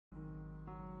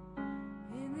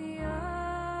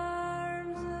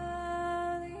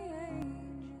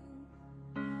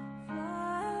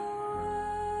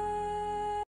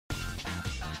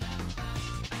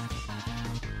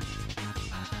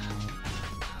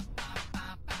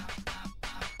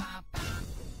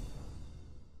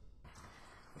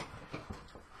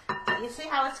You see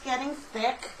how it's getting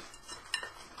thick?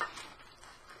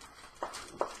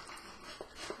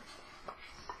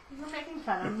 You're making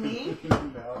fun of me?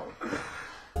 No.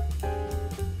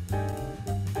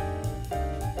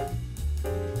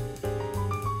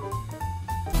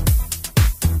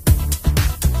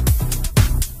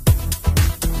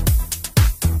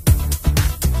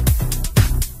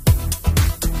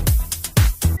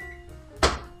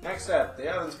 Next up, the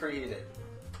oven's preheated.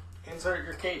 Insert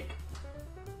your cake.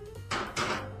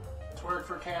 Twerk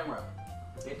for camera.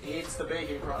 It aids the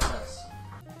baking process.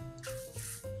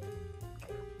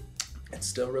 It's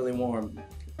still really warm.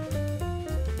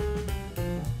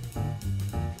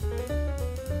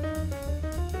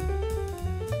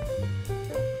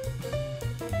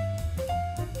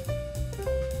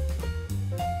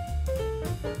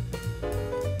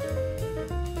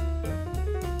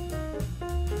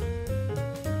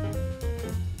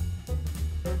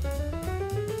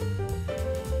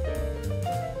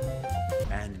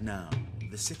 And now,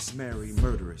 the 6 merry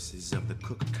murderesses of the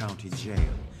Cook County Jail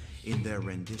in their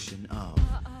rendition of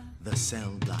The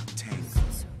Cell Block Tango.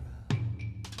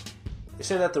 They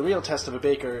say that the real test of a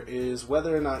baker is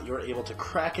whether or not you're able to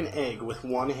crack an egg with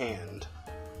one hand.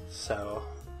 So...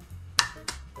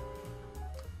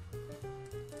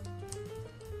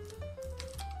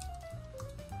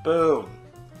 boom.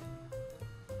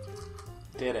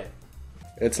 Did it.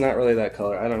 It's not really that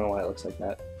color. I don't know why it looks like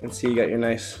that. And see, you got your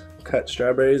nice cut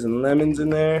strawberries and lemons in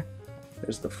there.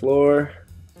 There's the floor.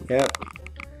 Yep.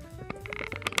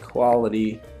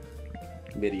 Quality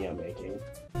video making.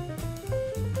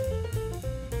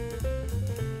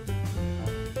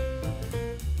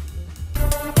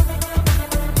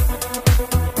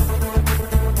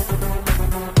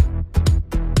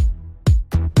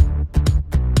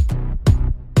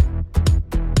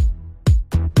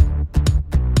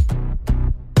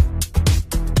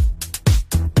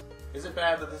 Is it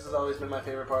bad that this has always been my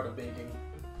favorite part of baking?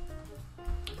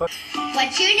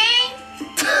 What's your name?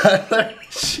 Tyler,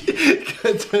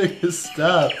 gotta take his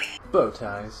stuff. Bow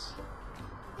ties.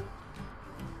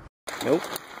 Nope.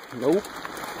 Nope.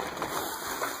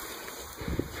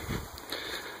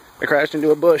 I crashed into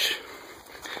a bush.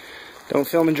 Don't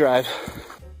film and drive.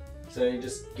 So you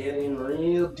just get in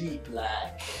real deep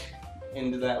like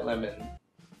into that lemon.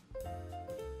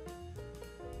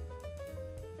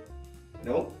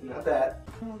 Nope, not that.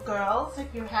 Girls, if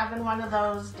you're having one of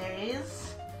those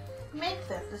days, make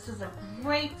this. This is a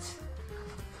great,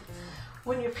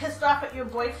 when you're pissed off at your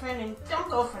boyfriend, and don't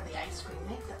go for the ice cream,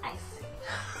 make the icing.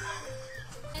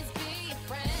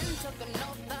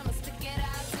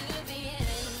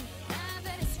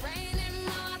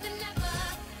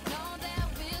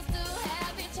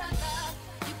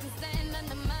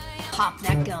 Pop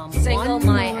that gum. Single one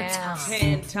my more ass. time.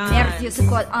 10 times. Nervous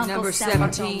called Uncle Number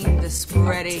Sam 17, the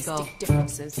spread eagle.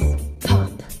 Differences. Pop.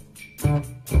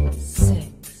 6.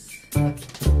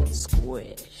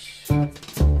 Squish.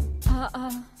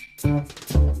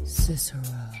 Cicero.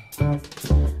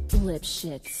 Lip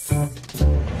shits.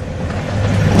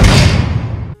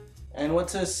 And what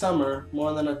says summer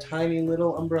more than a tiny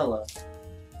little umbrella?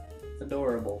 It's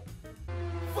adorable.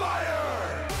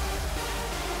 Fire!